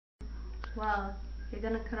Well, you're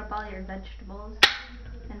gonna cut up all your vegetables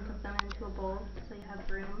and put them into a bowl so you have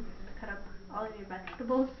room to cut up all of your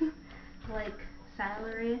vegetables, like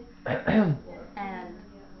celery and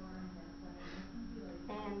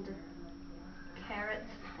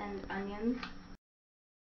carrots and onions.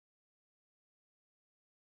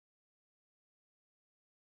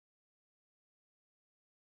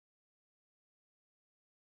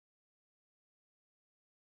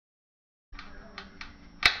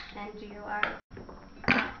 And you are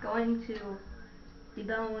going to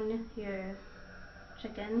debone your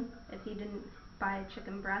chicken if you didn't buy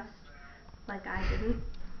chicken breast like I didn't.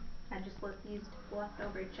 I just used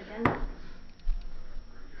leftover chicken.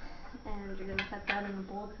 And you're going to set that in a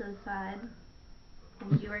bowl to the side.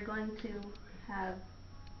 And you are going to have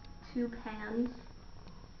 2 pans.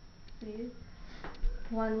 See?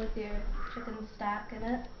 One with your chicken stock in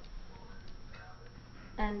it,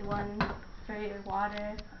 and one for your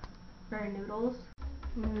water for noodles.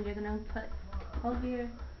 And you're going to put all of your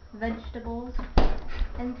vegetables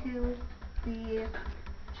into the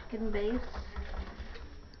chicken base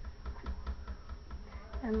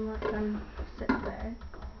and let them sit there.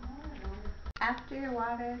 After your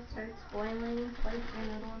water starts boiling, place your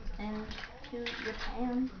noodles into your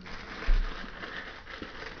pan,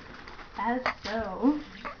 as so.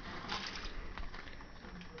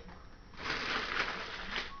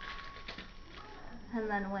 And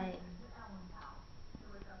then wait.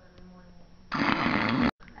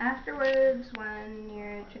 Afterwards, when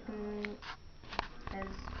your chicken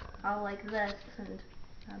is all like this and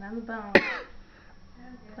not on the bone,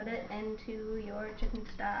 put it into your chicken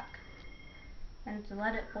stock and to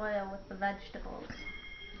let it boil with the vegetables.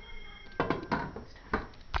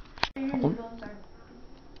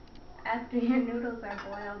 After your noodles are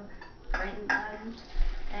boiled, drain them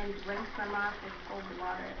and rinse them off with cold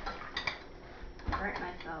water. I burnt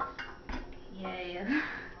myself. Yay.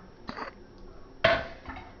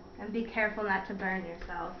 And be careful not to burn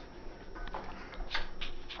yourself.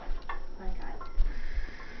 Like I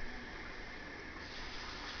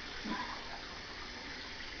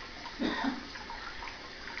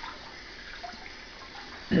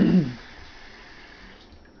did.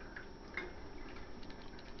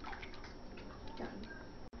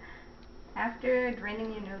 After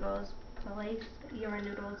draining your noodles, place your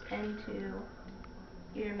noodles into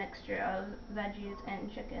your mixture of veggies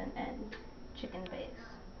and chicken base.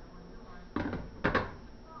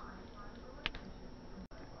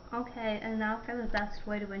 Okay, and now for the best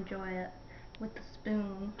way to enjoy it, with the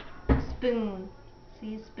spoon. Spoon.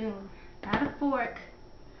 See, a spoon. Not a fork,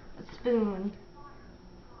 a spoon.